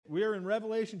We are in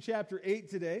Revelation chapter 8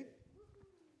 today.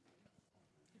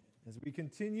 As we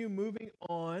continue moving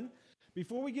on,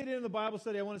 before we get into the Bible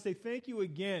study, I want to say thank you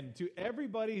again to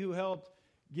everybody who helped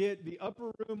get the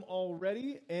upper room all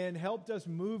ready and helped us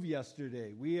move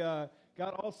yesterday. We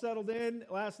got all settled in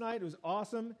last night. It was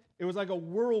awesome. It was like a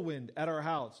whirlwind at our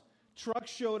house. Trucks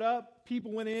showed up,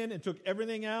 people went in and took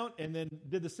everything out and then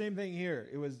did the same thing here.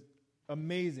 It was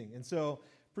amazing. And so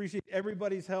appreciate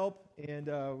everybody's help, and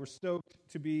we're stoked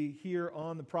to be here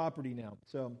on the property now.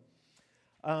 So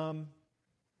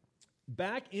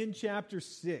back in chapter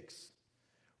 6,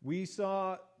 we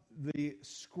saw the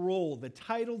scroll, the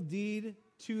title deed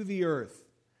to the earth,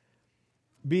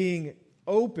 being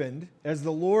opened as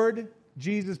the Lord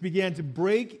Jesus began to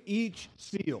break each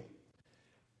seal.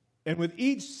 And with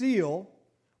each seal,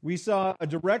 we saw a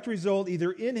direct result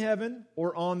either in heaven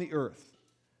or on the earth.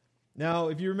 Now,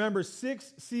 if you remember,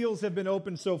 6 seals have been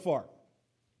opened so far.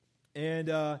 And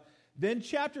then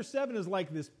chapter 7 is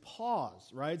like this pause,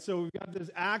 right? So we've got this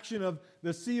action of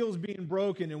the seals being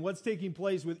broken and what's taking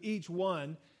place with each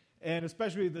one, and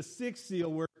especially the 6th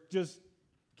seal where just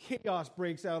chaos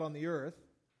breaks out on the earth.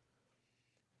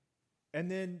 And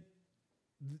then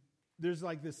there's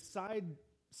like this side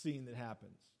scene that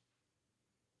happens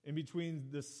in between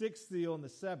the 6th seal and the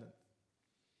 7th,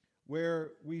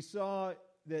 where we saw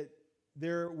that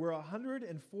there were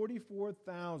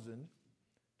 144,000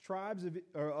 tribes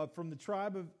from the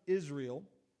tribe of Israel,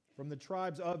 from the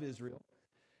tribes of Israel,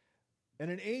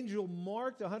 and an angel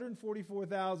marked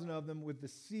 144,000 of them with the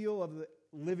seal of the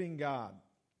living God.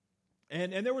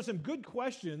 And there were some good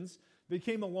questions that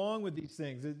came along with these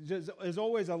things. As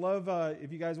always, I love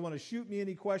if you guys want to shoot me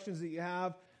any questions that you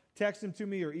have, text them to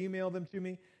me or email them to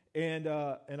me, and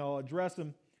I'll address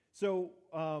them. So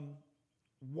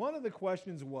one of the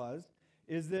questions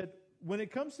is that when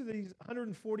it comes to these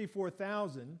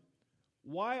 144,000,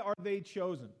 why are they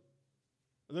chosen?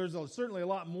 There's certainly a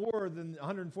lot more than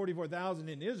 144,000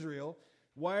 in Israel.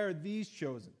 Why are these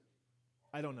chosen?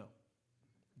 I don't know.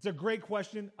 It's a great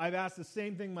question. I've asked the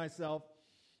same thing myself,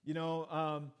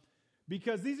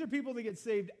 because these are people that get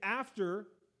saved after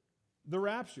the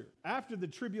rapture. After the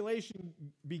tribulation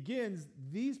begins,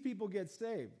 these people get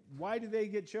saved. Why do they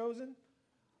get chosen?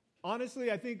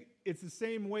 Honestly, I think it's the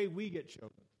same way we get chosen.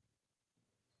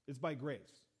 It's by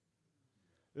grace.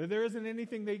 There isn't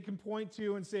anything they can point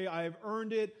to and say, I have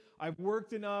earned it, I've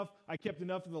worked enough, I kept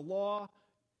enough of the law.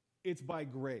 It's by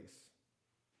grace.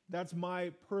 That's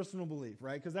my personal belief,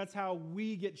 right? Because that's how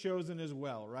we get chosen as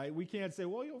well, right? We can't say,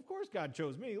 well, of course God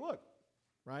chose me, look,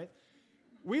 right?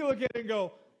 We look at it and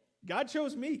go, God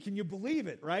chose me, can you believe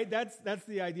it, right? That's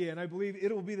the idea, and I believe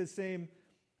it will be the same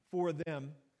for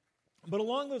them. But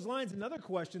along those lines, another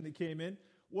question that came in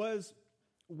was,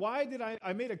 why did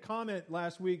I made a comment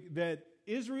last week that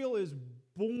Israel is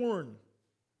born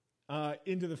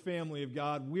into the family of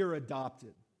God. We're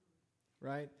adopted,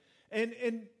 right?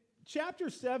 And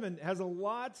chapter 7 has a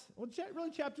lot,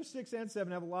 really chapter 6 and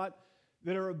 7 have a lot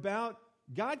that are about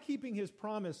God keeping his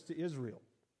promise to Israel.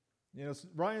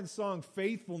 Ryan's song,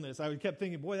 Faithfulness, I kept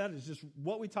thinking, boy, that is just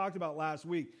what we talked about last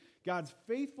week. God's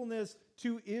faithfulness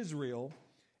to Israel.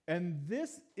 And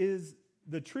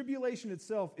the tribulation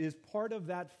itself is part of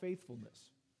that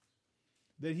faithfulness.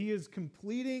 That he is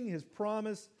completing his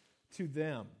promise to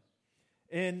them.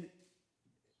 And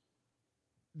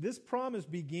this promise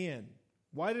began.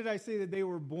 Why did I say that they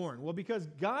were born? Well, because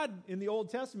God in the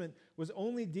Old Testament was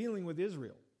only dealing with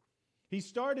Israel. He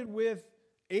started with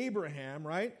Abraham,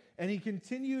 right? And he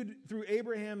continued through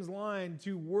Abraham's line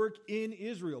to work in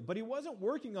Israel. But he wasn't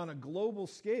working on a global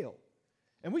scale.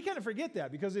 And we kind of forget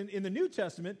that because in the New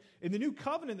Testament, in the new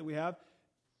covenant that we have,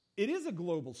 it is a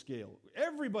global scale.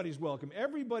 Everybody's welcome.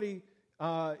 Everybody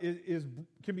can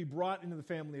be brought into the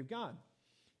family of God.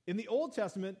 In the Old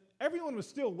Testament, everyone was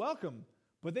still welcome,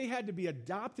 but they had to be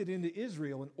adopted into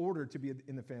Israel in order to be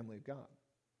in the family of God.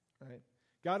 Right?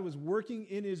 God was working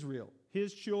in Israel,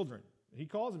 his children. He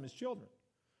calls them his children.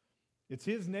 It's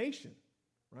his nation,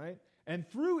 right? And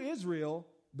through Israel,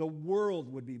 the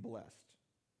world would be blessed.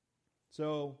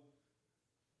 So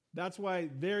that's why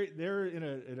they're in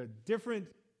a different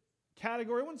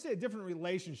category. I wouldn't say a different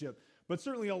relationship, but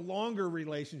certainly a longer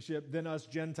relationship than us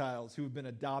Gentiles who have been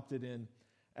adopted in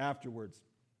afterwards.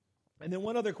 And then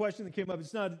one other question that came up,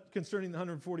 it's not concerning the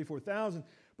 144,000,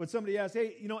 but somebody asked,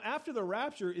 hey, after the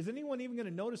rapture, is anyone even going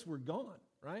to notice we're gone,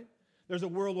 right? There's a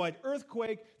worldwide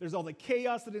earthquake. There's all the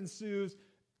chaos that ensues.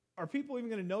 Are people even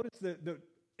going to notice that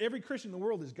every Christian in the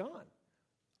world is gone?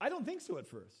 I don't think so at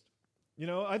first.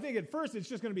 I think at first it's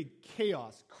just going to be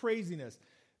chaos, craziness.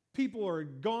 People are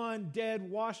gone, dead,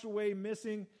 washed away,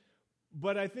 missing.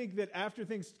 But I think that after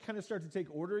things kind of start to take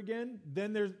order again,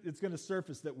 then it's going to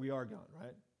surface that we are gone,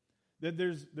 right? That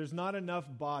there's not enough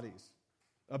bodies.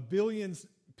 A billion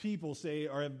people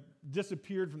have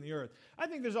disappeared from the earth. I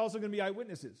think there's also going to be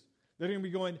eyewitnesses. They're going to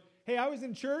be going, hey, I was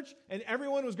in church and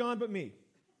everyone was gone but me.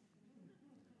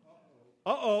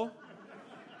 Uh-oh.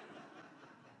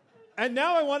 And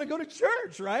now I want to go to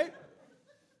church, right?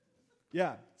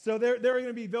 Yeah. So there are going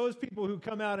to be those people who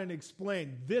come out and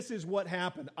explain, this is what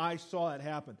happened. I saw it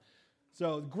happen.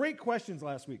 So great questions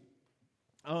last week.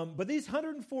 But these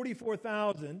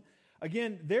 144,000,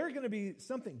 again, they're going to be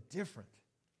something different.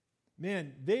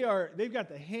 Man, they've got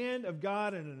the hand of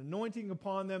God and an anointing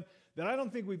upon them that I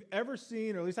don't think we've ever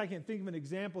seen, or at least I can't think of an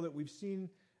example that we've seen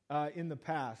in the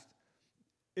past.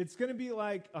 It's going to be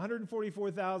like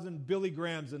 144,000 Billy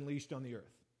Grahams unleashed on the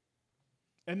earth.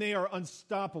 And they are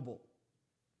unstoppable.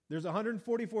 There's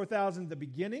 144,000 at the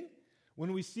beginning.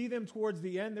 When we see them towards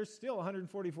the end, there's still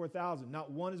 144,000.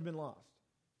 Not one has been lost.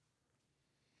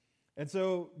 And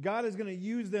so God is going to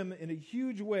use them in a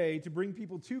huge way to bring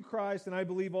people to Christ, and I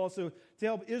believe also to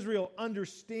help Israel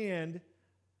understand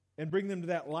and bring them to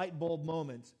that light bulb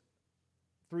moment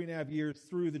 3.5 years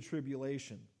through the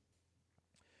tribulation.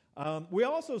 We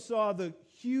also saw the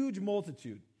huge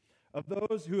multitude of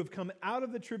those who have come out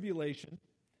of the tribulation.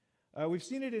 We've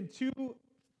seen it in two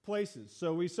places.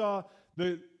 So we saw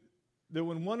that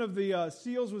when one of the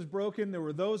seals was broken, there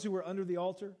were those who were under the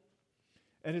altar.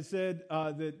 And it said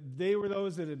that they were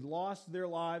those that had lost their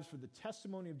lives for the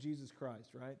testimony of Jesus Christ,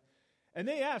 right? And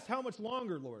they asked, how much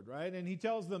longer, Lord, right? And he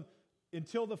tells them,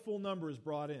 until the full number is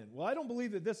brought in. Well, I don't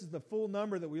believe that this is the full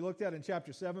number that we looked at in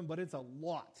chapter 7, but it's a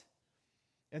lot.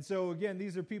 And so, again,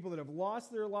 these are people that have lost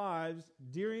their lives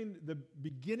during the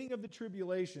beginning of the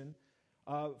tribulation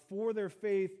for their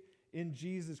faith in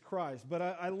Jesus Christ. But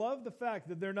I love the fact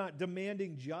that they're not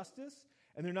demanding justice,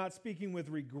 and they're not speaking with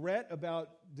regret about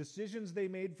decisions they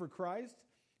made for Christ.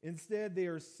 Instead, they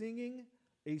are singing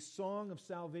a song of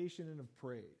salvation and of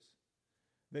praise.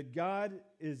 That God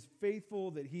is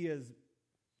faithful, that He has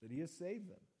saved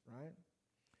them, right?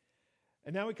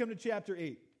 And now we come to chapter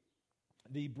 8,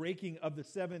 the breaking of the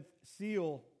seventh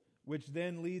seal, which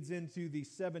then leads into the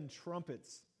 7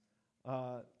 trumpets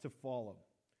to follow.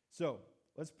 So,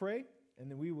 let's pray,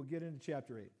 and then we will get into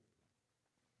chapter 8.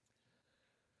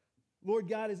 Lord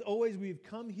God, as always, we've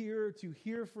come here to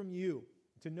hear from you,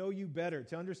 to know you better,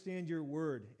 to understand your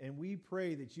word, and we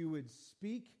pray that you would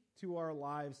speak to our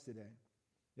lives today.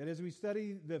 That as we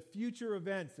study the future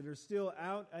events that are still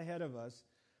out ahead of us,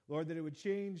 Lord, that it would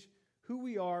change who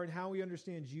we are and how we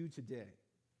understand you today.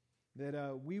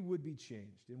 That we would be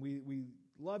changed. And we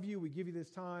love you, we give you this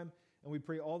time, and we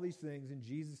pray all these things in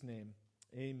Jesus' name.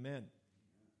 Amen.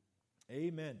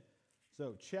 Amen.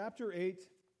 So, chapter 8,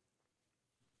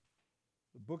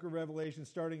 the book of Revelation,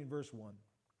 starting in verse 1.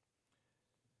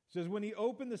 It says, when he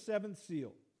opened the 7th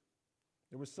seal,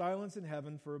 there was silence in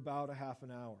heaven for about a half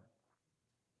an hour.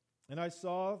 And I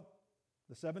saw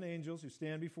the 7 angels who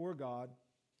stand before God,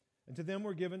 and to them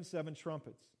were given 7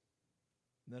 trumpets.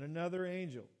 And then another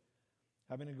angel,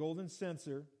 having a golden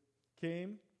censer,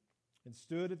 came and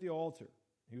stood at the altar.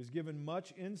 He was given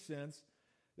much incense,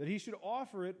 that he should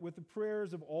offer it with the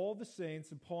prayers of all the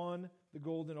saints upon the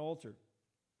golden altar,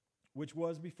 which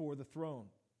was before the throne.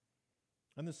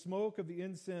 And the smoke of the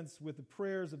incense with the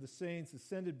prayers of the saints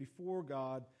ascended before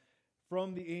God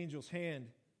from the angel's hand.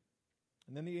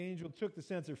 And then the angel took the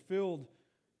censer, filled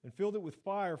it with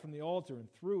fire from the altar,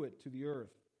 and threw it to the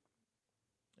earth.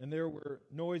 And there were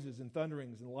noises and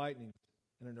thunderings and lightnings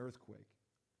and an earthquake.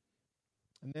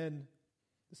 And then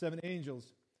the 7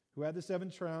 angels who had the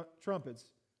 7 trumpets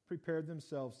prepared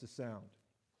themselves to sound.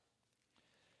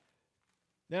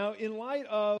 Now, in light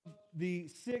of the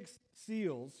 6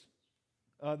 seals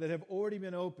that have already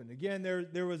been opened, again,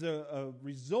 there was a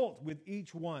result with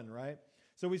each one, right?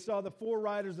 So we saw the 4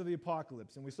 riders of the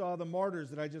apocalypse, and we saw the martyrs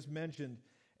that I just mentioned,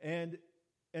 and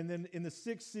then in the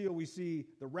 6th seal we see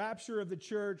the rapture of the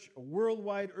church, a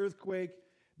worldwide earthquake.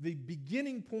 The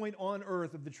beginning point on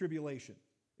earth of the tribulation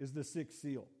is the 6th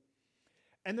seal.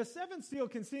 And the 7th seal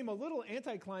can seem a little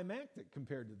anticlimactic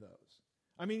compared to those.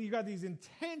 I mean, you got these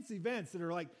intense events that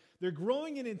are like, they're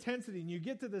growing in intensity, and you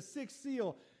get to the 6th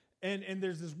seal, and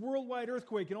there's this worldwide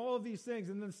earthquake and all of these things,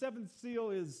 and then the 7th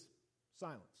seal is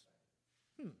silence.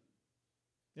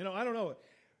 I don't know.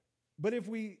 But if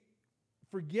we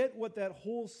forget what that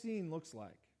whole scene looks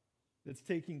like that's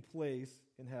taking place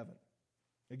in heaven.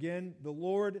 Again, the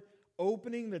Lord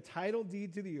opening the title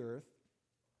deed to the earth.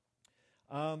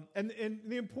 And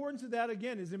the importance of that,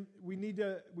 again, is we need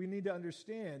to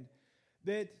understand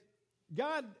that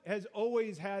God has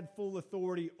always had full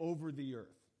authority over the earth.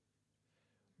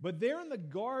 But there in the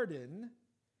garden,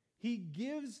 he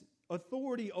gives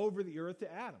authority over the earth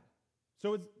to Adam.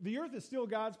 So the earth is still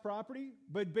God's property,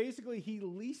 but basically he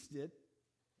leased it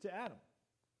to Adam,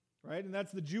 right? And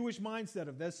that's the Jewish mindset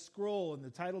of this scroll and the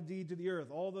title deed to the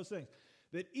earth, all those things.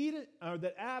 That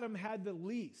Adam had the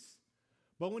lease.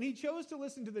 But when he chose to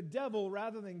listen to the devil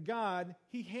rather than God,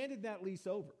 he handed that lease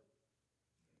over.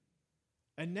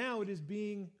 And now it is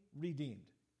being redeemed.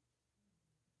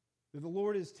 That the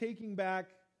Lord is taking back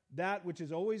that which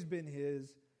has always been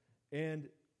his and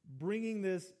bringing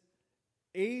this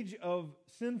age of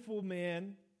sinful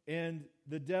man and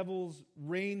the devil's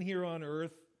reign here on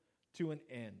earth to an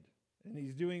end. And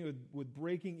he's doing it with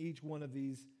breaking each one of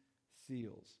these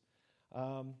seals.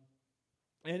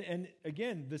 And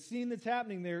again, the scene that's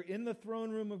happening there in the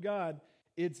throne room of God,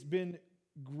 it's been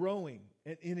growing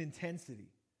in intensity,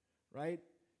 right?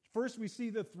 First we see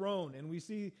the throne, and we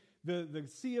see the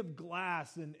sea of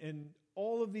glass and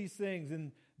all of these things,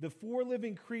 and the four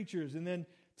living creatures, and then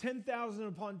 10,000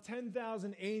 upon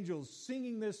 10,000 angels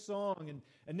singing this song,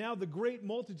 and now the great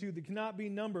multitude that cannot be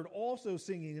numbered also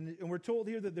singing. And we're told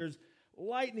here that there's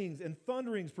lightnings and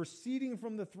thunderings proceeding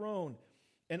from the throne,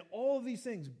 and all of these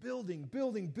things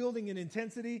building in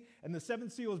intensity, and the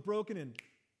seventh seal is broken in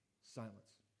silence.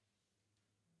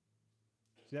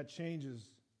 See, that changes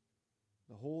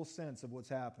the whole sense of what's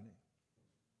happening.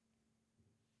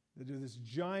 There's this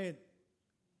giant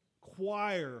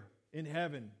choir in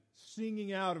heaven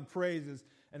singing out of praises,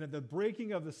 and at the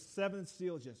breaking of the seventh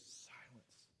seal, just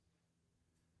silence.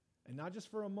 And not just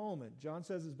for a moment. John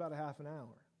says it's about a half an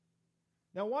hour.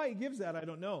 Now, why he gives that, I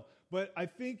don't know. But I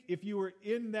think if you were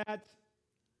in that,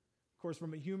 of course,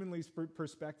 from a humanly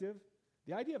perspective,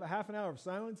 the idea of a half an hour of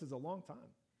silence is a long time.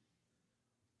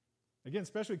 Again,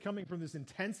 especially coming from this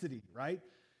intensity, right?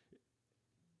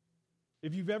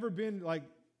 If you've ever been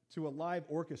to a live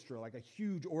orchestra, like a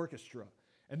huge orchestra,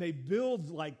 and they build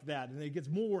like that, and it gets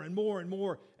more and more and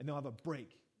more, and they'll have a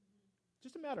break.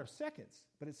 Just a matter of seconds,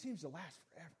 but it seems to last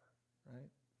forever, right?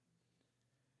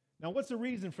 Now, what's the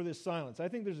reason for this silence? I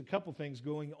think there's a couple things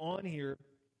going on here.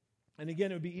 And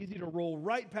again, it would be easy to roll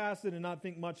right past it and not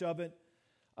think much of it.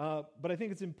 But I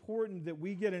think it's important that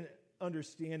we get an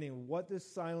understanding of what this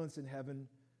silence in heaven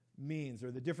means,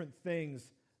 or the different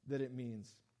things that it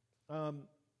means. I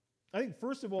think,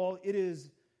 first of all, it is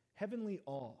heavenly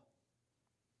awe.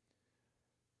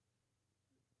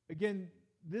 Again,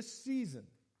 this season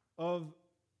of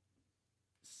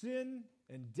sin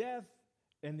and death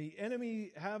and the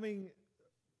enemy having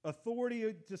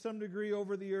authority to some degree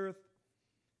over the earth,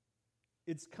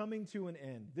 it's coming to an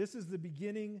end. This is the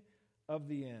beginning of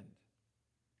the end.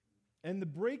 And the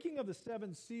breaking of the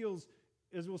seven seals,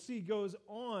 as we'll see, goes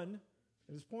on,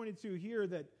 and it's pointed to here,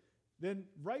 that then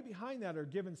right behind that are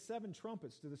given seven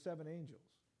trumpets to the seven angels.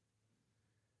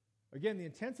 Again, the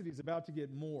intensity is about to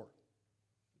get more.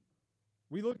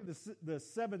 We look at the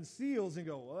seven seals and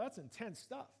go, well, that's intense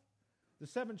stuff. The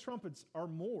seven trumpets are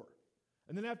more.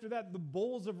 And then after that, the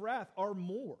bowls of wrath are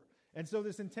more. And so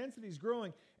this intensity is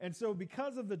growing. And so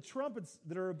because of the trumpets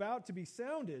that are about to be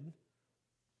sounded,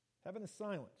 heaven is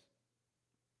silent.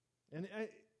 And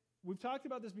we've talked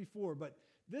about this before, but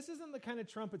this isn't the kind of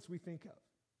trumpets we think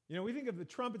of. We think of the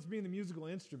trumpets being the musical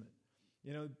instrument.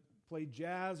 Play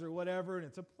jazz or whatever, and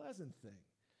it's a pleasant thing.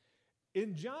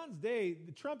 In John's day,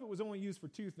 the trumpet was only used for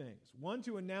two things. One,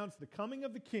 to announce the coming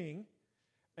of the king,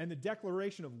 and the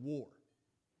declaration of war.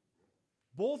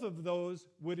 Both of those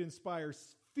would inspire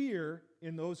fear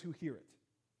in those who hear it,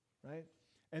 right?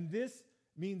 And this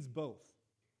means both,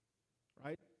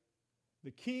 right?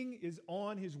 The king is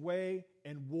on his way,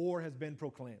 and war has been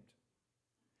proclaimed.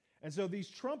 And so these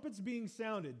trumpets being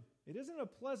sounded, it isn't a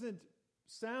pleasant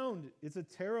sound, it's a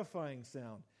terrifying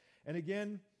sound. And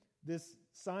again, this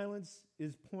silence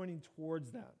is pointing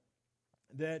towards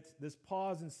that this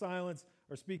pause and silence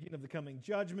are speaking of the coming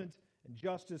judgment and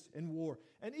justice and war.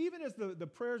 And even as the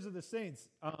prayers of the saints,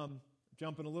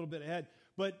 jumping a little bit ahead,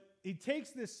 but he takes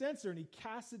this censer and he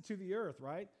casts it to the earth,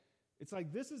 right? It's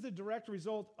like this is the direct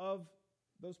result of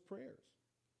those prayers.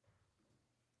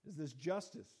 Is this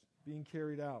justice being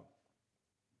carried out?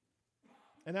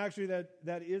 And actually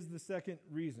that is the second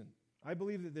reason. I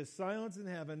believe that this silence in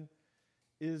heaven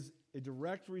is a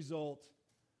direct result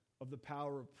of the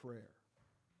power of prayer.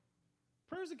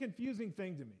 Prayer is a confusing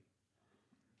thing to me.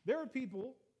 There are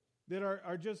people that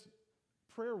are just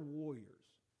prayer warriors.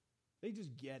 They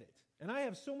just get it. And I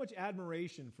have so much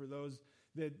admiration for those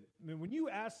that, when you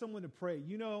ask someone to pray,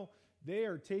 they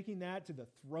are taking that to the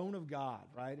throne of God,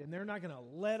 right? And they're not going to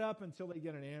let up until they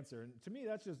get an answer. And to me,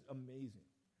 that's just amazing.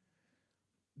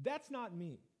 That's not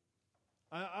me.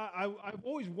 I've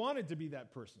always wanted to be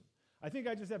that person. I think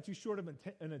I just have too short of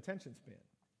an attention span.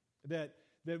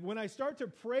 That when I start to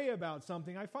pray about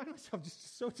something, I find myself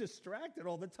just so distracted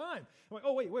all the time. I'm like,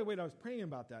 oh, wait, I was praying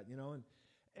about that,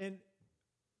 And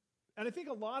I think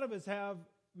a lot of us have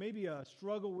maybe a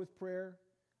struggle with prayer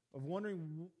of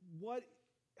wondering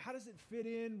how does it fit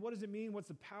in? What does it mean? What's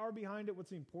the power behind it?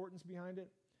 What's the importance behind it?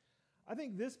 I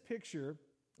think this picture,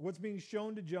 what's being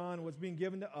shown to John, what's being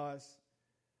given to us,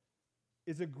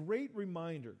 is a great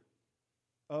reminder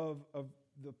of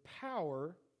the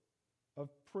power of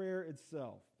prayer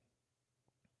itself.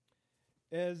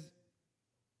 As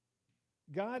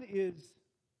God is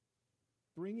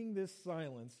bringing this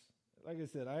silence, like I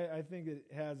said, I think it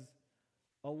has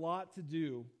a lot to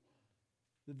do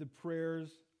that the prayers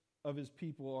of his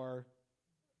people are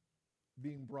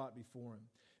being brought before him.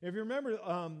 If you remember,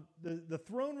 the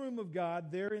throne room of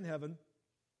God there in heaven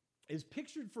is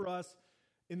pictured for us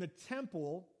in the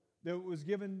temple that was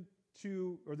given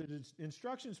to, or the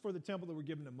instructions for the temple that were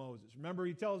given to Moses. Remember,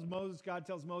 God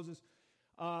tells Moses,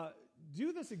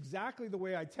 do this exactly the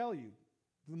way I tell you,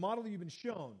 the model that you've been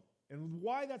shown. And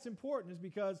why that's important is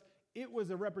because it was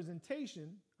a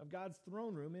representation of God's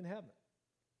throne room in heaven,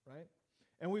 right?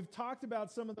 And we've talked about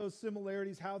some of those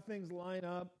similarities, how things line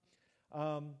up,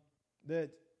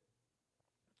 that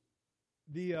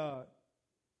the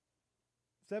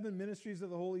 7 ministries of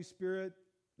the Holy Spirit,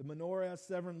 the menorah has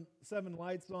seven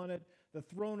lights on it. The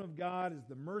throne of God is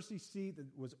the mercy seat that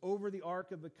was over the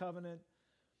Ark of the Covenant.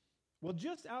 Well,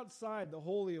 just outside the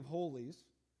Holy of Holies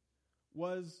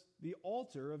was the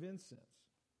altar of incense.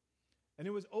 And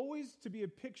it was always to be a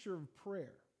picture of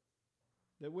prayer.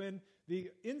 That when the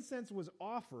incense was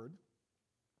offered,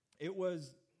 it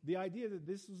was the idea that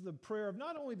this was the prayer of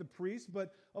not only the priests,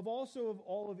 but of also of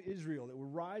all of Israel that were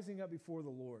rising up before the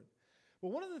Lord. But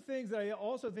one of the things that I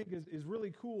also think is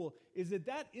really cool is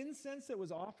that incense that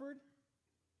was offered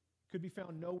could be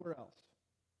found nowhere else.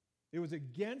 It was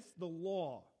against the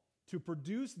law to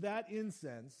produce that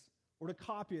incense or to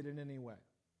copy it in any way.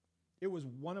 It was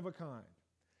one of a kind.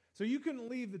 So you couldn't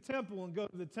leave the temple and go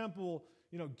to the temple,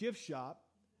 gift shop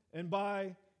and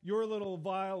buy your little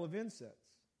vial of incense.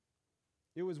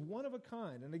 It was one of a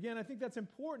kind. And again, I think that's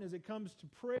important as it comes to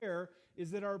prayer,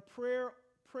 is that our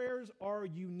prayers are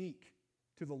unique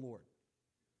to the Lord.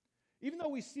 Even though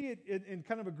we see it in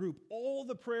kind of a group, all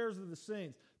the prayers of the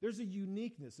saints, there's a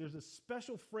uniqueness, there's a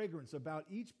special fragrance about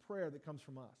each prayer that comes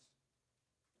from us.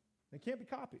 It can't be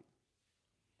copied.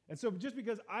 And so just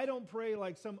because I don't pray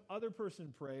like some other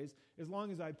person prays, as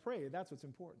long as I pray, that's what's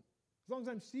important. As long as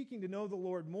I'm seeking to know the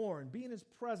Lord more and be in his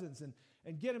presence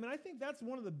and get him. And I think that's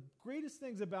one of the greatest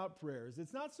things about prayers.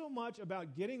 It's not so much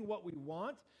about getting what we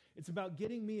want, it's about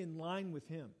getting me in line with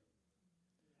him.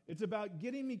 It's about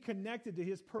getting me connected to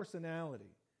his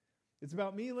personality. It's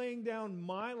about me laying down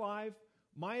my life,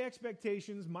 my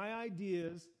expectations, my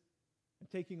ideas, and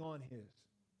taking on his.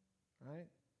 Right?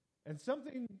 And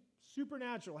something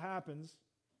supernatural happens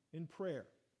in prayer.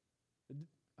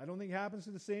 I don't think it happens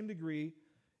to the same degree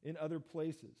in other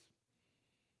places.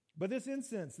 But this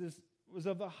incense, this was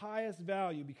of the highest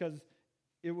value because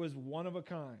it was one of a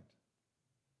kind.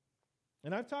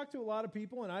 And I've talked to a lot of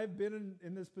people, and I've been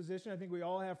in this position, I think we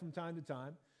all have from time to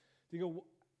time, to go,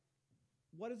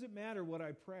 what does it matter what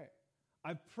I pray?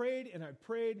 I've prayed,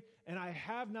 and I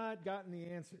have not gotten the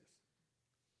answers.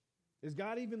 Is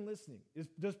God even listening?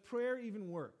 Does prayer even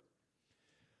work?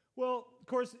 Well, of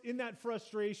course, in that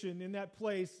frustration, in that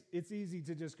place, it's easy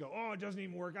to just go, oh, it doesn't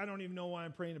even work. I don't even know why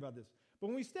I'm praying about this. But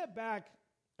when we step back,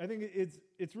 I think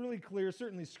it's really clear.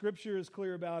 Certainly Scripture is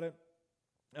clear about it,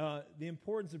 the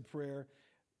importance of prayer.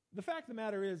 The fact of the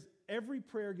matter is, every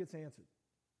prayer gets answered.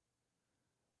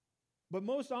 But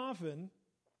most often,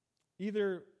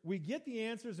 either we get the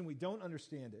answers and we don't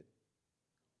understand it.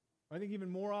 I think even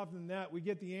more often than that, we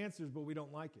get the answers, but we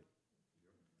don't like it.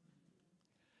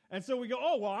 And so we go,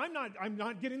 oh, well, I'm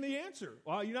not getting the answer.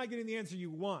 Well, you're not getting the answer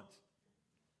you want.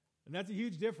 And that's a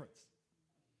huge difference,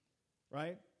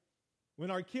 right? When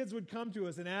our kids would come to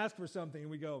us and ask for something, and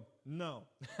we go, no.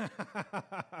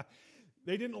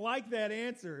 They didn't like that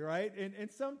answer, right?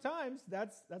 And sometimes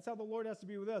that's how the Lord has to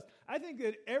be with us. I think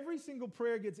that every single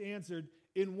prayer gets answered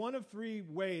in one of three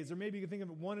ways, or maybe you can think of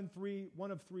it one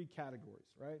of three categories,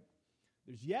 right?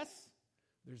 There's yes,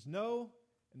 there's no,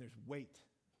 and there's wait.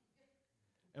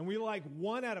 And we like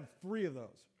one out of three of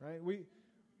those, right?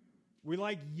 We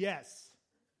like yes.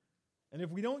 And if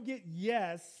we don't get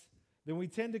yes, then we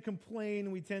tend to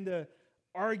complain, we tend to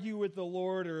argue with the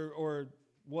Lord or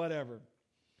whatever.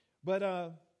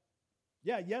 But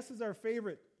yes is our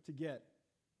favorite to get.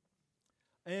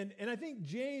 And I think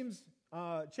James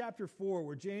chapter 4,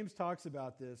 where James talks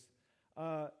about this,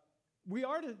 we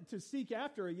are to seek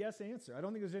after a yes answer. I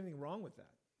don't think there's anything wrong with that.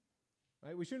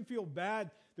 Right? We shouldn't feel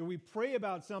bad that we pray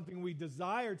about something we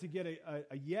desire to get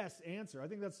a yes answer. I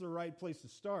think that's the right place to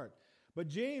start. But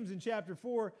James in chapter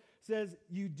 4 says,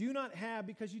 you do not have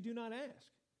because you do not ask.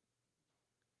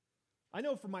 I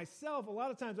know for myself, a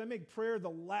lot of times I make prayer the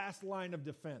last line of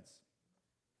defense.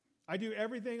 I do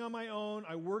everything on my own.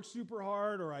 I work super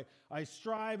hard, or I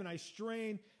strive and I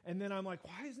strain, and then I'm like,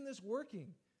 why isn't this working?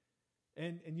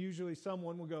 And usually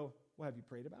someone will go, well, have you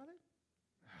prayed about it?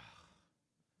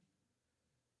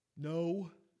 No,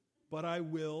 but I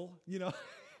will,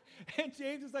 And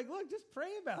James is like, look, just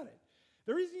pray about it.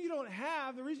 The reason you don't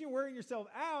have, the reason you're wearing yourself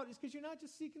out is because you're not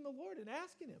just seeking the Lord and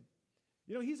asking him.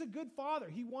 He's a good father.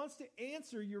 He wants to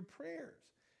answer your prayers.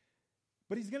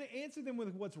 But he's going to answer them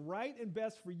with what's right and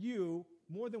best for you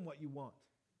more than what you want.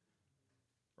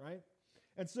 Right?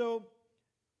 And so,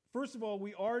 first of all,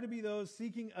 we are to be those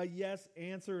seeking a yes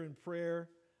answer in prayer,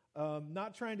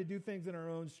 not trying to do things in our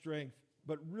own strength,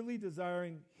 but really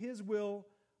desiring his will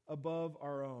above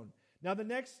our own. Now, the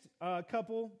next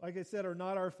couple, like I said, are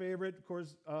not our favorite. Of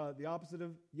course, the opposite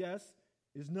of yes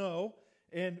is no,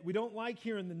 and we don't like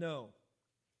hearing the no.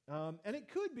 And it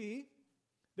could be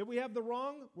that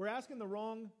we're asking the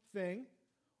wrong thing,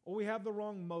 or we have the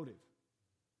wrong motive.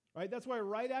 Right? That's why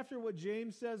right after what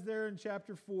James says there in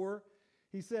chapter 4,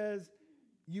 he says,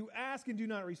 you ask and do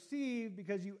not receive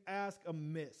because you ask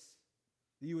amiss,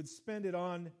 that you would spend it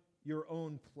on your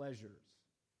own pleasures.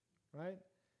 Right?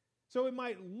 So it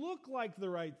might look like the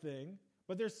right thing,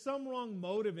 but there's some wrong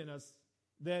motive in us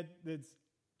that's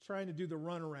trying to do the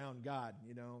runaround God,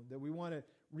 that we want to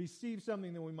receive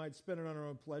something that we might spend it on our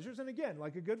own pleasures. And again,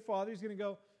 like a good father, he's going to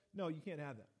go, no, you can't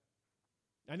have that.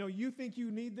 I know you think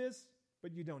you need this,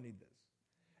 but you don't need this.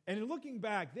 And in looking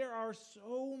back, there are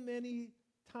so many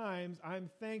times I'm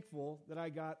thankful that I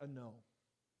got a no.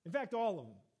 In fact, all of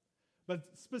them. But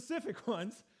specific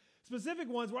ones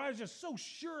where I was just so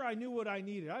sure I knew what I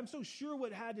needed. I'm so sure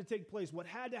what had to take place, what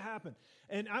had to happen.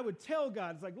 And I would tell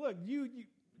God, it's like, look, you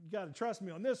got to trust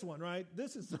me on this one, right?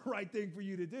 This is the right thing for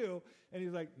you to do. And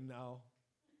he's like, no.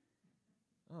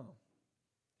 Oh.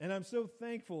 And I'm so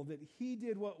thankful that he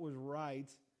did what was right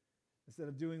instead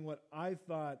of doing what I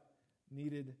thought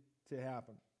needed to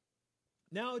happen.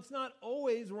 Now, it's not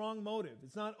always wrong motive.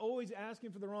 It's not always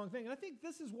asking for the wrong thing. And I think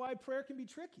this is why prayer can be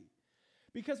tricky.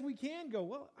 Because we can go,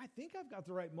 well, I think I've got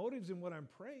the right motives in what I'm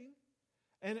praying.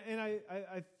 And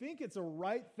I think it's a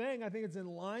right thing. I think it's in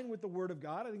line with the Word of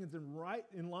God. I think it's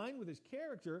in line with his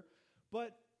character.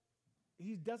 But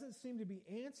he doesn't seem to be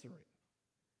answering.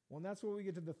 Well, and that's where we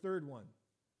get to the third one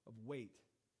of wait.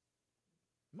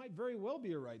 It might very well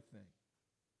be a right thing.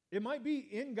 It might be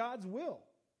in God's will.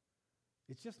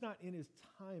 It's just not in his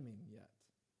timing yet.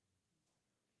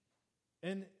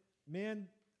 And man,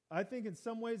 I think in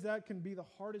some ways that can be the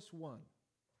hardest one.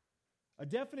 A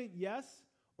definite yes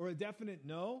or a definite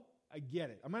no, I get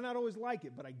it. I might not always like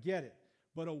it, but I get it.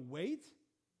 But a wait,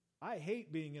 I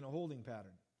hate being in a holding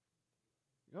pattern.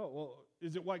 Oh, well,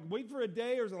 is it like wait for a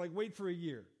day or is it like wait for a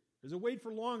year? Is it wait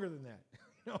for longer than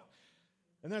that?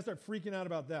 And then I start freaking out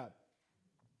about that.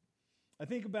 I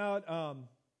think about,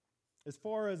 as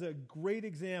far as a great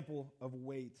example of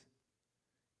wait,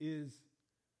 is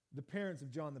the parents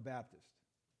of John the Baptist,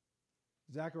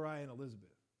 Zachariah and Elizabeth.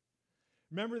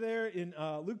 Remember there in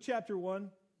Luke chapter 1,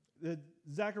 that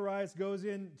Zacharias goes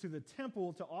into the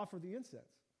temple to offer the incense.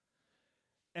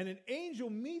 And an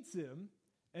angel meets him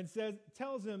and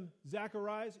tells him,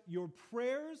 Zacharias, your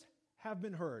prayers have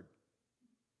been heard.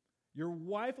 Your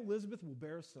wife Elizabeth will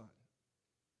bear a son.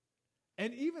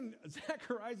 And even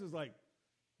Zacharias was like,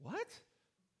 what?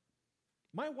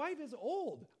 My wife is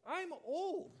old. I'm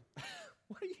old.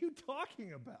 What are you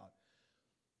talking about?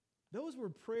 Those were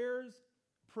prayers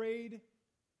prayed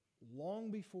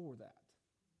long before that.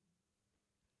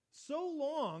 So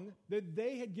long that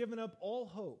they had given up all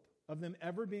hope of them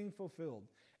ever being fulfilled.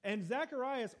 And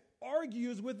Zacharias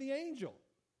argues with the angel.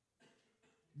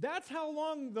 That's how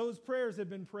long those prayers had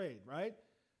been prayed, right?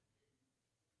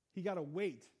 He got a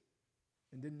wait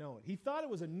and didn't know it. He thought it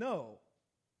was a no,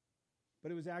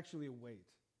 but it was actually a wait.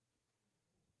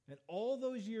 And all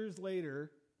those years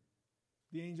later,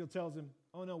 the angel tells him,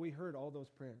 oh no, we heard all those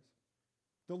prayers.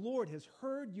 The Lord has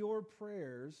heard your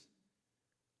prayers,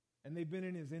 and they've been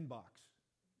in his inbox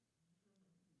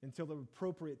until the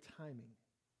appropriate timing.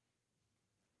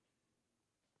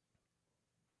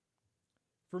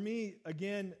 For me,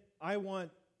 again, I want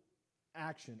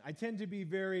action. I tend to be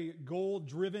very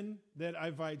goal-driven, that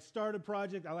if I start a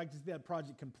project, I like to see that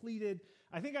project completed.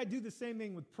 I think I do the same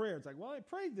thing with prayer. It's like, well, I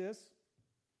prayed this.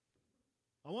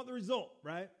 I want the result,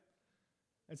 right?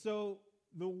 And so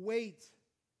the weight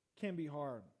can be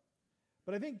hard.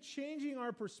 But I think changing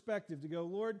our perspective to go,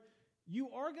 Lord, you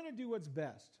are going to do what's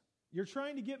best. You're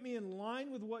trying to get me in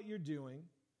line with what you're doing,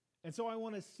 and so I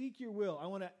want to seek your will. I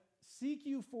want to seek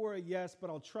you for a yes, but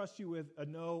I'll trust you with a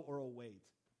no or a wait.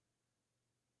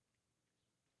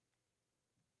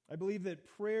 I believe that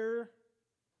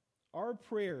our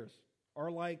prayers are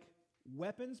like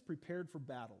weapons prepared for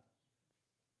battle.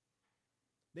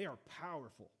 They are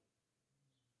powerful.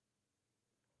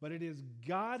 But it is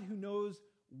God who knows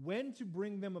when to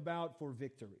bring them about for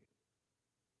victory.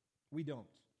 We don't.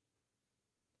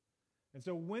 And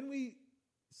so when we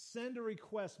send a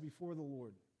request before the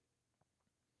Lord,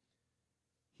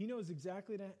 He knows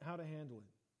exactly how to handle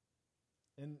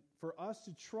it. And for us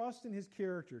to trust in His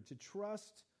character, to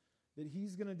trust that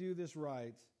He's going to do this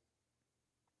right,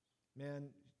 man,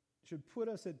 should put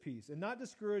us at peace and not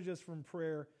discourage us from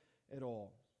prayer at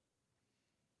all.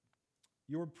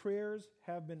 Your prayers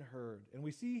have been heard. And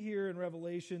we see here in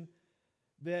Revelation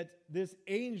that this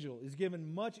angel is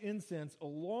given much incense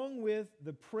along with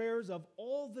the prayers of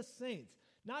all the saints.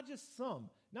 Not just some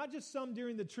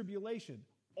during the tribulation,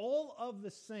 all of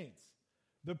the saints.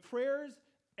 The prayers,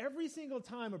 every single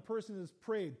time a person has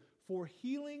prayed for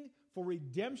healing, for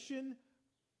redemption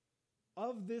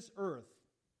of this earth,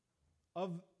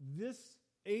 of this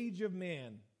age of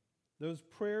man, those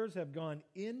prayers have gone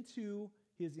into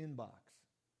His inbox.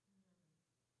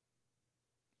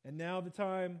 And now the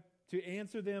time to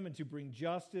answer them and to bring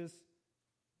justice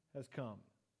has come.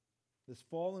 This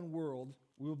fallen world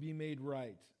will be made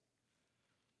right.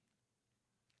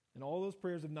 And all those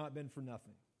prayers have not been for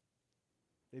nothing.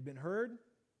 They've been heard,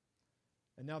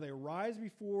 and now they rise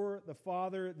before the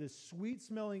Father, this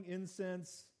sweet-smelling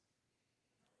incense,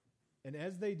 and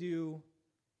as they do,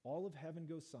 all of heaven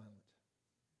goes silent.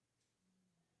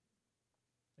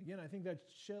 Again, I think that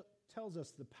tells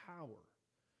us the power.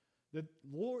 The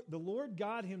Lord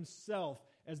God Himself,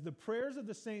 as the prayers of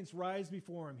the saints rise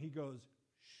before Him, He goes,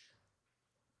 shh,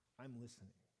 I'm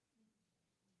listening.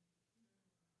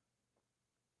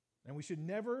 And we should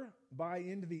never buy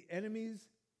into the enemy's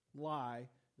lie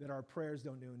that our prayers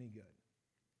don't do any good,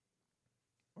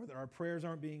 or that our prayers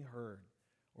aren't being heard,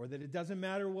 or that it doesn't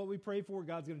matter what we pray for,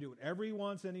 God's going to do whatever He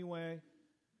wants anyway.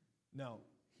 No,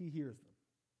 He hears them.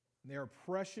 And they are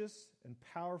precious and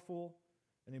powerful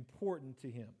and important to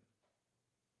Him.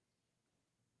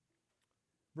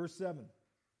 Verse 7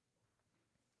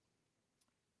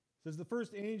 says, the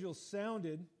first angel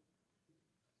sounded,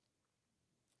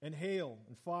 and hail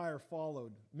and fire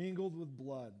followed, mingled with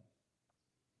blood.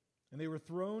 And they were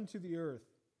thrown to the earth,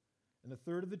 and a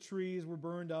third of the trees were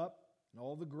burned up, and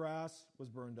all the grass was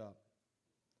burned up.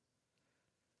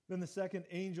 Then the second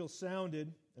angel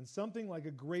sounded, and something like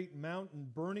a great mountain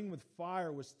burning with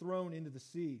fire was thrown into the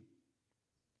sea.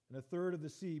 And a third of the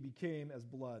sea became as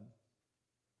blood.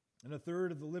 And a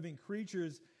third of the living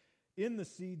creatures in the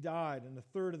sea died, and a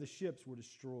third of the ships were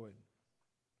destroyed.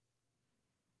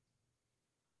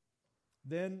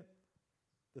 Then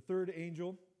the third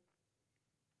angel,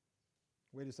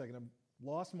 wait a second, I've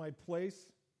lost my place.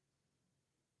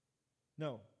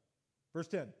 No, verse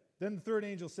 10. Then the third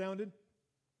angel sounded,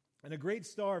 and a great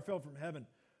star fell from heaven,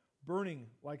 burning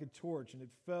like a torch, and it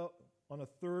fell on a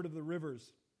third of the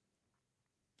rivers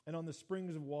and on the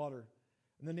springs of water.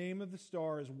 And the name of the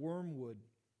star is Wormwood.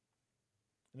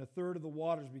 And a third of the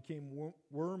waters became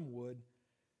wormwood,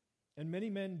 and many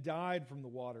men died from the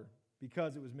water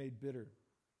because it was made bitter.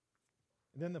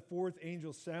 And then the fourth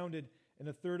angel sounded, and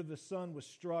a third of the sun was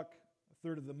struck, a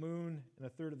third of the moon, and a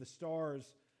third of the stars,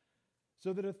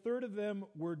 so that a third of them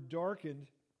were darkened,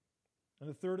 and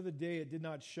a third of the day it did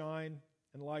not shine,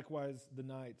 and likewise the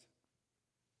night.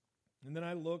 And then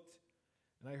I looked,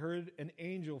 and I heard an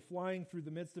angel flying through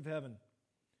the midst of heaven,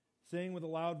 saying with a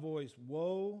loud voice,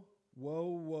 Woe, woe,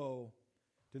 woe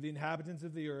to the inhabitants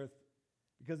of the earth,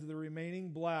 because of the remaining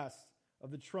blasts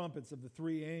of the trumpets of the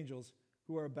three angels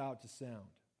who are about to sound.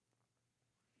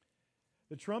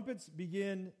 The trumpets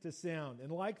begin to sound,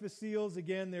 and like the seals,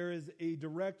 again, there is a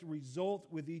direct result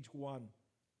with each one.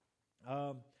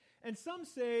 And some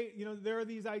say, there are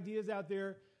these ideas out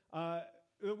there.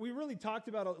 We really talked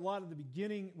about a lot at the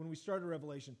beginning when we started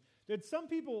Revelation, that some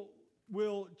people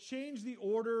will change the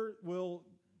order, will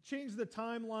change the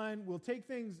timeline, will take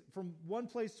things from one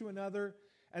place to another.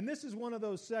 And this is one of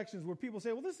those sections where people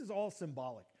say, well, this is all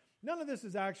symbolic. None of this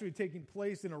is actually taking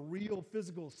place in a real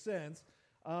physical sense.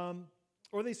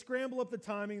 Or they scramble up the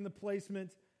timing and the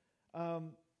placement.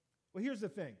 Well, here's the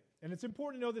thing, and it's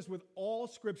important to know this with all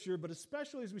Scripture, but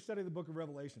especially as we study the book of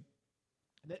Revelation,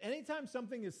 that anytime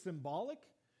something is symbolic,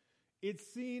 it's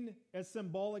seen as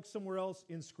symbolic somewhere else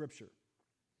in Scripture.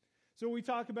 So we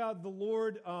talk about the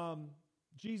Lord,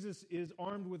 Jesus is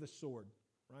armed with a sword,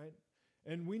 right?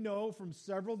 And we know from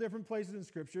several different places in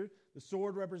Scripture, the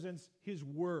sword represents his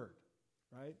word,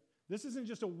 right? This isn't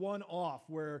just a one-off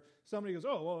where somebody goes,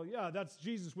 oh, well, yeah, that's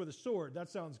Jesus with a sword. That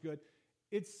sounds good.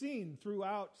 It's seen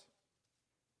throughout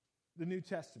the New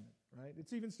Testament, right?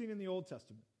 It's even seen in the Old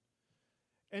Testament.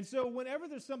 And so whenever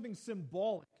there's something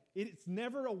symbolic, it's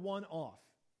never a one-off.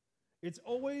 It's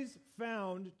always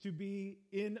found to be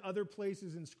in other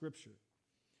places in Scripture.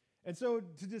 And so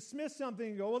to dismiss something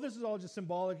and go, well, this is all just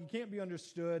symbolic, it can't be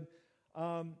understood,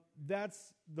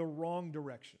 that's the wrong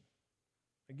direction.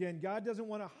 Again, God doesn't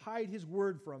want to hide his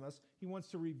word from us. He wants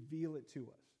to reveal it to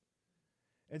us.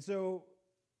 And so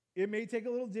it may take a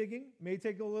little digging, may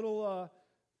take a little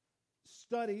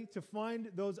study to find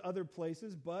those other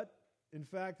places, but in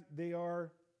fact, they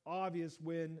are obvious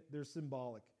when they're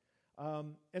symbolic.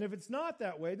 And if it's not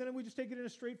that way, then we just take it in a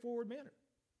straightforward manner,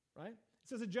 right? It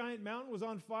says a giant mountain was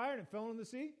on fire and it fell in the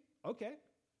sea. Okay,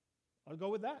 I'll go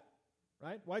with that,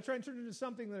 right? Why try and turn it into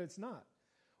something that it's not?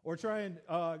 Or try and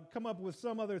come up with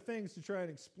some other things to try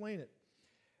and explain it.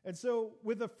 And so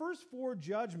with the first four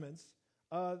judgments,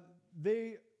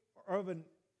 they are of an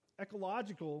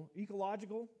ecological,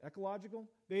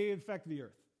 they affect the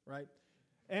earth, right?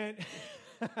 And,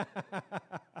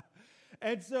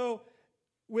 and so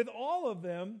with all of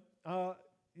them,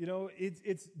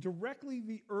 it's directly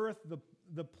the earth,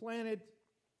 the planet,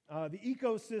 the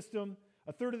ecosystem,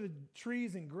 a third of the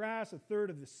trees and grass, a third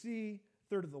of the sea, a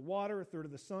third of the water, a third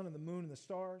of the sun and the moon and the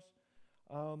stars.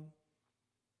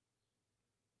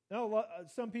 Now,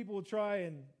 some people will try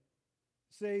and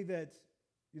say that,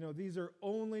 these are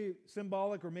only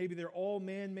symbolic, or maybe they're all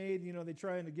man-made. They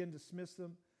try and again dismiss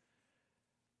them.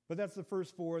 But that's the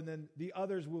first four, and then the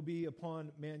others will be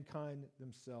upon mankind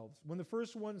themselves. When the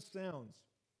first one sounds,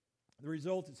 the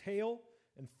result is hail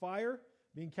and fire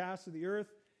being cast to the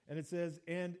earth, and it says,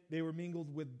 and they were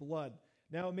mingled with blood.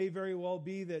 Now, it may very well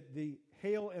be that the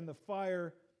hail and the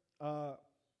fire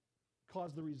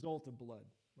caused the result of blood,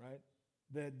 right?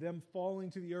 That them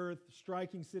falling to the earth,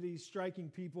 striking cities, striking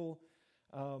people.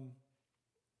 But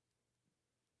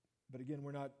again,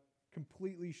 we're not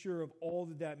completely sure of all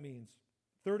that means.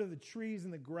 A third of the trees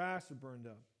and the grass are burned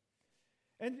up.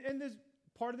 And this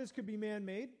part of this could be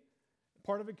man-made.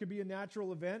 Part of it could be a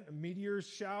natural event, a meteor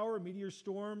shower, a meteor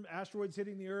storm, asteroids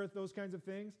hitting the earth, those kinds of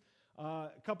things. A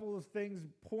couple of things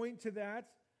point to that.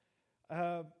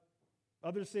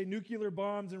 Others say nuclear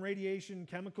bombs and radiation,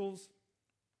 chemicals.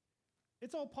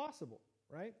 It's all possible,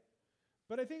 right?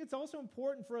 But I think it's also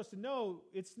important for us to know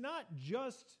it's not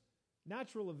just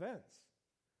natural events.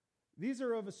 These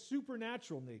are of a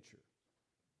supernatural nature.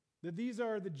 That these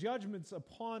are the judgments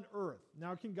upon earth.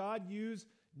 Now, can God use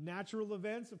natural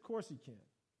events? Of course he can.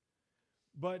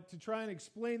 But to try and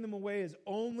explain them away as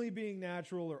only being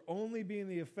natural or only being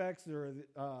the effects or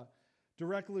a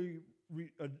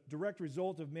direct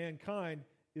result of mankind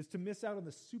is to miss out on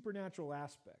the supernatural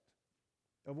aspect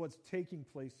of what's taking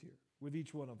place here with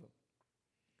each one of them.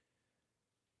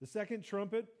 The second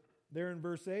trumpet, there in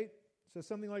verse 8, says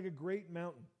something like a great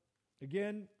mountain.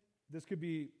 Again, this could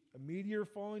be a meteor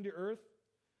falling to earth.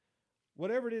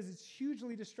 Whatever it is, it's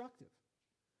hugely destructive.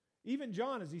 Even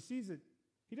John, as he sees it,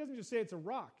 he doesn't just say it's a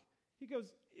rock. He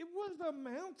goes, it was a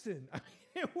mountain.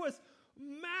 It was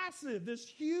massive, this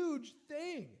huge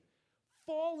thing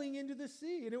falling into the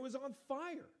sea, and it was on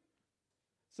fire.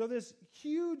 So this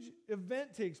huge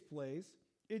event takes place.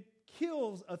 It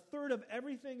kills a third of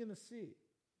everything in the sea.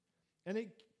 And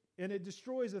it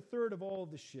destroys a third of all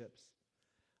of the ships.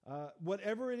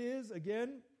 Whatever it is,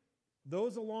 again,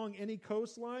 those along any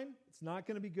coastline, it's not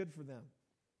going to be good for them.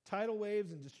 Tidal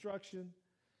waves and destruction.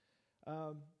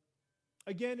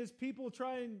 Again, as people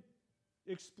try and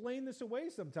explain this away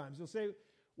sometimes, they'll say,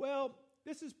 well,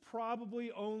 this is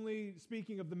probably only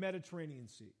speaking of the Mediterranean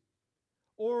Sea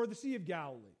or the Sea of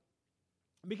Galilee.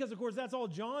 Because, of course, that's all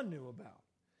John knew about.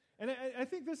 And I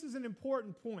think this is an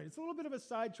important point. It's a little bit of a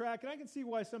sidetrack, and I can see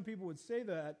why some people would say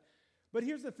that. But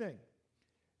here's the thing.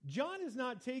 John is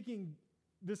not taking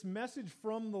this message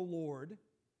from the Lord,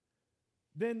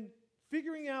 then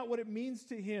figuring out what it means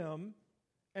to him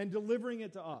and delivering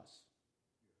it to us.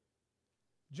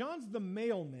 John's the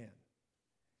mailman.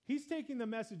 He's taking the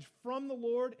message from the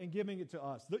Lord and giving it to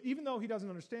us, even though he doesn't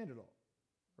understand it all,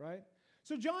 right?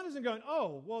 So John isn't going,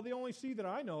 oh, well, the only sea that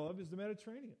I know of is the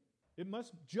Mediterranean. It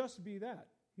must just be that.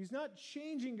 He's not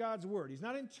changing God's word. He's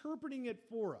not interpreting it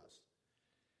for us.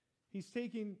 He's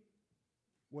taking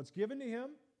what's given to him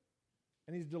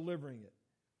and he's delivering it.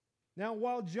 Now,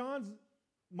 while John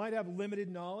might have limited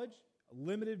knowledge, a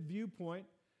limited viewpoint,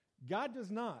 God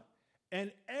does not.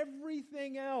 And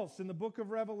everything else in the book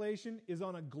of Revelation is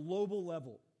on a global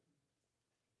level.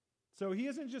 So he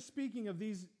isn't just speaking of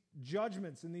these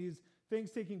judgments and these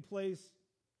things taking place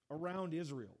around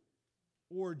Israel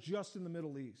or just in the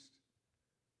Middle East.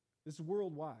 This is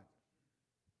worldwide.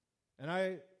 And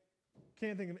I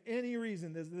can't think of any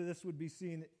reason that this would be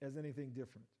seen as anything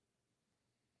different.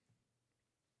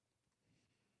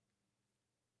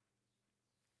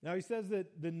 Now he says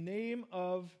that the name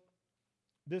of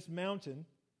this mountain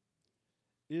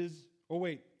is,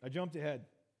 I jumped ahead.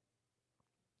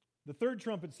 The third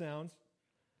trumpet sounds,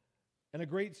 and a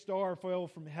great star fell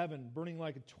from heaven, burning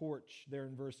like a torch, there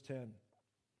in verse 10.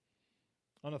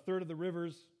 On a third of the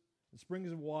rivers and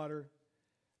springs of water,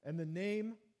 and the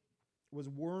name was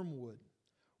wormwood.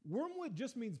 Wormwood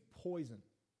just means poison.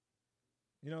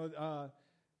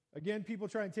 Again, people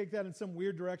try and take that in some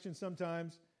weird direction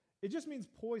sometimes. It just means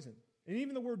poison. And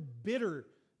even the word bitter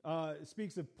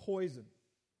speaks of poison.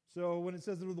 So when it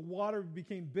says that the water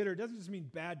became bitter, it doesn't just mean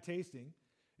bad tasting.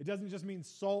 It doesn't just mean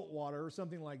salt water or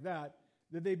something like that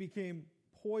they became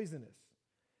poisonous.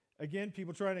 Again,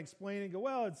 people try and explain and go,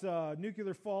 well, it's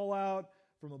nuclear fallout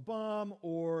from a bomb,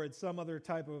 or it's some other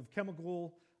type of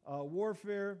chemical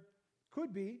warfare.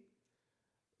 Could be.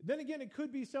 Then again, it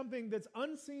could be something that's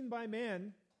unseen by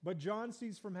man, but John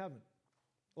sees from heaven,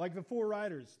 like the 4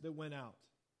 riders that went out.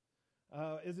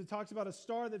 As it talks about a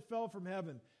star that fell from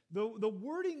heaven. The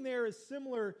wording there is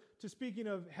similar to speaking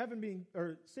of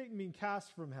Satan being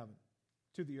cast from heaven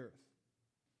to the earth.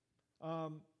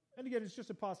 And again, it's just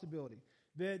a possibility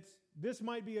that this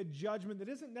might be a judgment that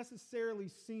isn't necessarily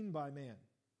seen by man.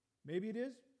 Maybe it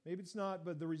is, maybe it's not,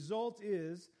 but the result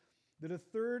is that a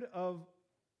third of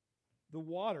the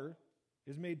water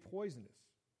is made poisonous.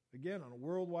 Again, on a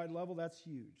worldwide level, that's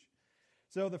huge.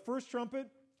 So the first trumpet,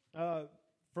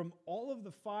 from all of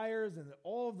the fires and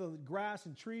all of the grass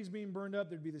and trees being burned up,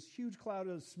 there'd be this huge cloud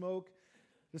of smoke.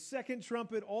 The second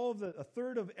trumpet, a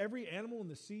third of every animal in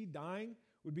the sea dying,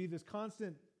 would be this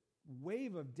constant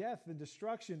wave of death and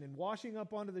destruction and washing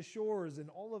up onto the shores, and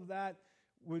all of that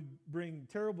would bring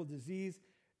terrible disease.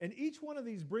 And each one of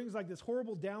these brings like this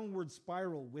horrible downward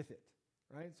spiral with it,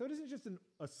 right? So it isn't just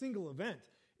a single event.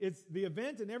 It's the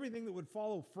event and everything that would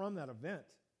follow from that event.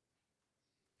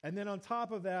 And then on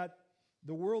top of that,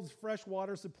 the world's fresh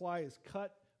water supply is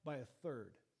cut by a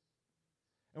third.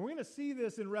 And we're going to see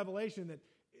this in Revelation,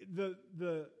 that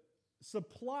the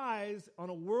supplies on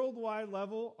a worldwide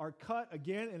level are cut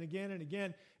again and again and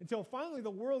again, until finally the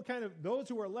world those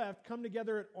who are left come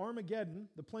together at Armageddon,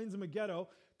 the plains of Megiddo,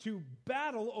 to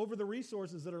battle over the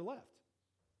resources that are left.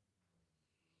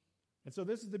 And so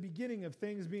this is the beginning of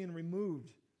things being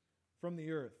removed from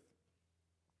the earth.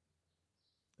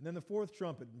 And then the fourth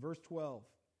trumpet in verse 12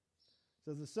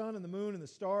 says, the sun and the moon and the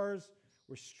stars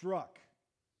were struck,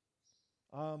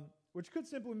 which could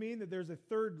simply mean that there's a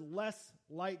third less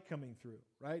light coming through,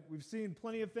 right? We've seen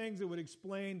plenty of things that would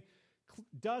explain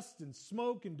dust and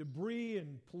smoke and debris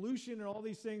and pollution and all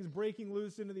these things breaking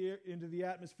loose into the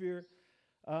atmosphere.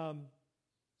 But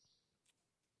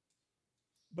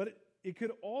it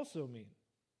could also mean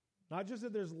not just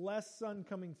that there's less sun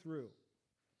coming through,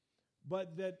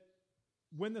 but that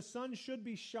when the sun should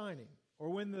be shining, or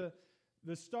when the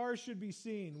stars should be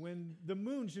seen, when the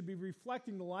moon should be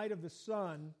reflecting the light of the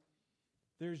sun,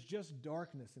 there's just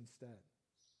darkness instead.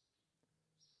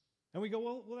 And we go,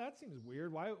 well, that seems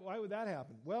weird. Why would that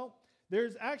happen? Well,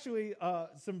 there's actually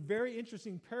some very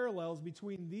interesting parallels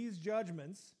between these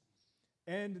judgments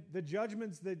and the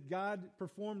judgments that God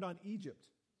performed on Egypt.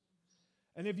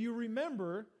 And if you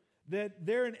remember that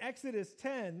there in Exodus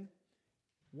 10,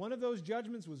 one of those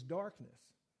judgments was darkness.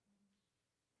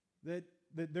 That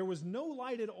there was no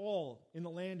light at all in the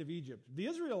land of Egypt. The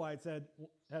Israelites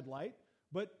had light,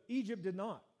 but Egypt did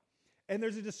not. And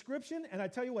there's a description, and I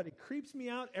tell you what, it creeps me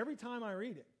out every time I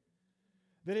read it,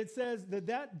 that it says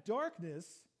that darkness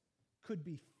could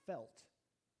be felt.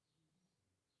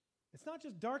 It's not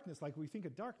just darkness like we think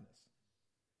of darkness.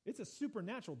 It's a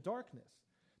supernatural darkness,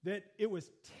 that it was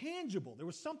tangible. There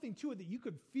was something to it that you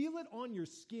could feel it on your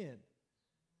skin.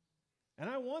 And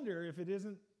I wonder if it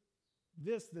isn't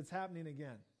this that's happening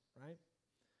again, right?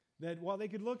 That while they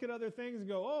could look at other things and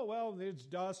go, oh, well, it's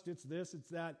dust, it's this, it's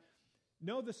that.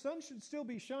 No, the sun should still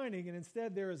be shining, and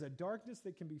instead there is a darkness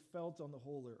that can be felt on the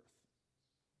whole earth.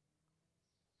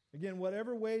 Again,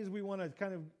 whatever ways we want to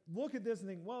kind of look at this and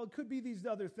think, well, it could be these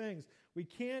other things, we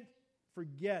can't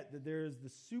forget that there is the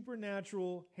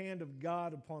supernatural hand of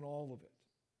God upon all of it.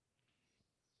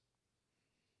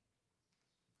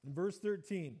 In verse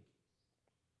 13,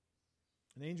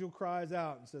 an angel cries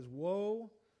out and says,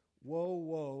 woe, woe,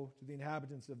 woe to the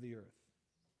inhabitants of the earth.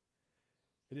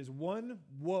 It is one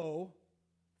woe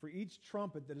for each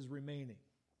trumpet that is remaining.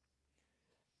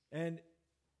 And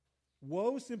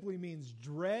woe simply means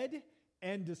dread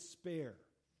and despair.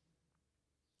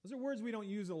 Those are words we don't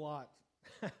use a lot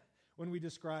when we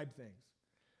describe things.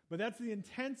 But that's the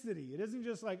intensity. It isn't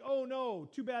just like, oh no,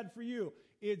 too bad for you.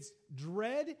 It's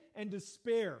dread and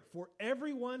despair for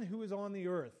everyone who is on the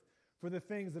earth for the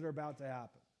things that are about to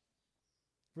happen.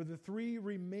 For the 3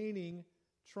 remaining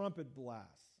trumpet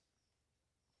blasts.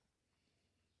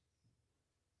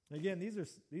 Again,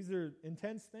 these are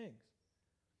intense things.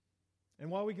 And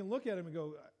while we can look at them and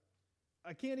go,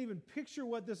 I can't even picture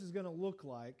what this is going to look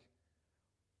like,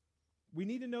 we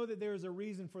need to know that there is a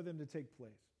reason for them to take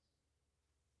place.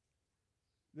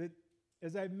 That,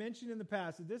 as I've mentioned in the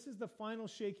past, that this is the final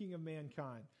shaking of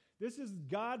mankind. This is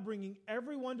God bringing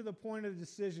everyone to the point of the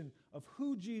decision of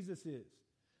who Jesus is.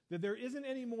 That there isn't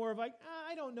any more of like,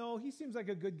 I don't know, he seems like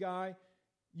a good guy.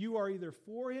 You are either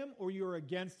for him or you are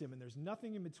against him, and there's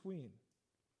nothing in between.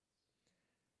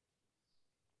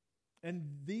 And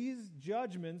these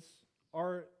judgments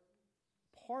are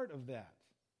part of that.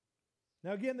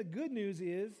 Now again, the good news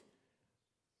is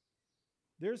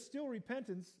there's still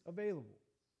repentance available.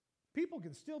 People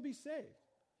can still be saved.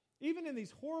 Even in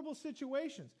these horrible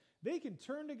situations, they can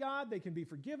turn to God, they can be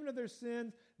forgiven of their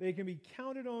sins, they can be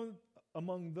counted on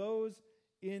among those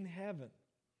in heaven.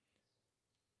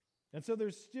 And so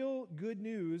there's still good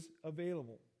news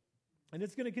available. And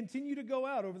it's going to continue to go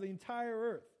out over the entire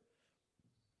earth.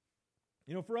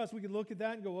 You know, for us, we could look at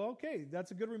that and go, well, okay,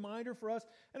 that's a good reminder for us.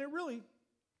 And it really,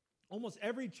 almost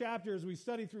every chapter as we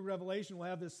study through Revelation will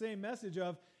have the same message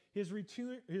of his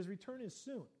return is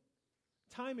soon.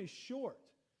 Time is short.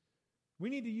 We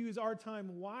need to use our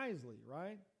time wisely,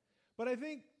 right? But I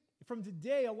think from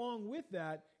today, along with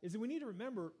that, is that we need to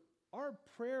remember our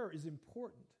prayer is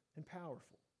important and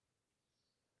powerful.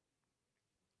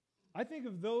 I think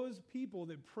of those people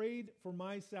that prayed for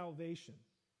my salvation.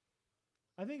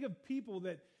 I think of people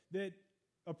that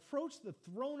approached the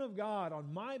throne of God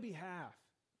on my behalf,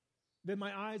 that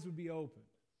my eyes would be opened.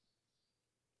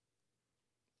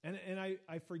 And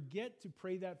I forget to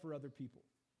pray that for other people.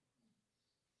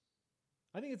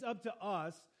 I think it's up to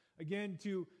us, again,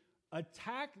 to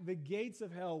attack the gates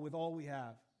of hell with all we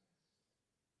have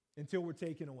until we're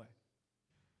taken away.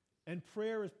 And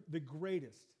prayer is the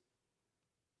greatest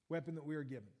weapon that we are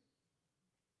given.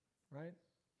 Right?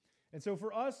 And so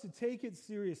for us to take it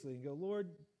seriously and go, Lord,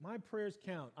 my prayers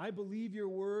count. I believe your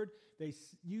word.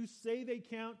 You say they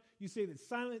count. You say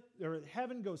that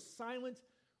heaven goes silent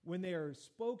when they are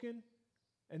spoken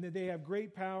and that they have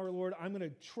great power. Lord, I'm going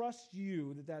to trust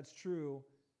you that that's true.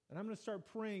 And I'm going to start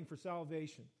praying for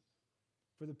salvation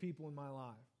for the people in my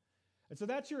life. And so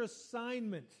that's your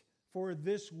assignment for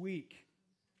this week,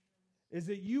 is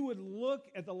that you would look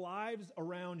at the lives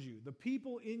around you, the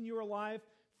people in your life,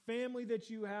 family that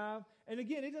you have. And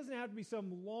again, it doesn't have to be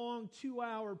some long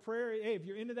 2-hour prayer. Hey, if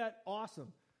you're into that,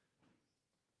 awesome.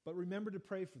 But remember to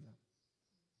pray for them.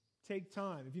 Take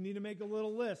time. If you need to make a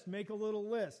little list, make a little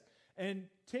list. And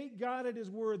take God at his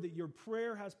word that your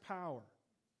prayer has power.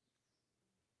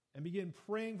 And begin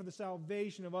praying for the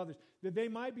salvation of others, that they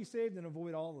might be saved and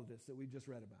avoid all of this that we've just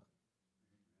read about.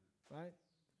 Right?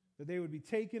 That they would be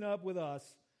taken up with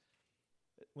us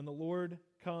when the Lord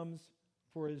comes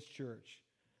for his church.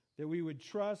 That we would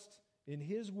trust in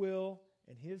his will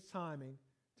and his timing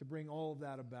to bring all of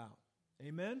that about.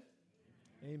 Amen?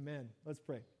 Amen. Let's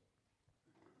pray.